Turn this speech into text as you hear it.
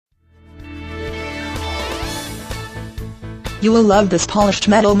You will love this polished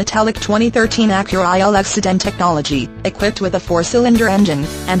metal metallic 2013 Acura ILX sedan technology, equipped with a 4-cylinder engine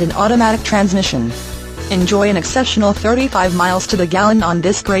and an automatic transmission. Enjoy an exceptional 35 miles to the gallon on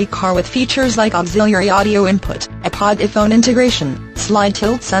this great car with features like auxiliary audio input, iPod-iPhone integration, slide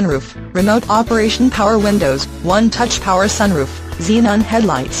tilt sunroof, remote operation power windows, one-touch power sunroof, xenon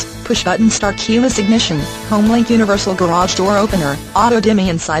headlights, push-button start keyless ignition, HomeLink universal garage door opener, auto-dimming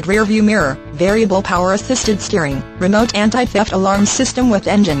inside rear-view mirror, variable power assisted steering, remote anti-theft alarm system with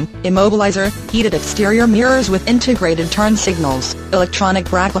engine, immobilizer, heated exterior mirrors with integrated turn signals, electronic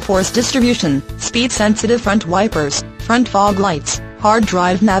brake force distribution, speed-sensitive front wipers, front fog lights, hard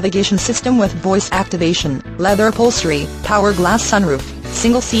drive navigation system with voice activation, leather upholstery, power glass sunroof,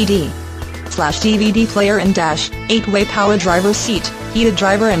 single CD/DVD player and dash, 8-way power driver seat, heated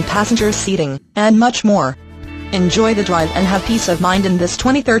driver and passenger seating, and much more. Enjoy the drive and have peace of mind in this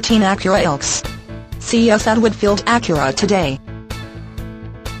 2013 Acura ILX. See us at Woodfield Acura today.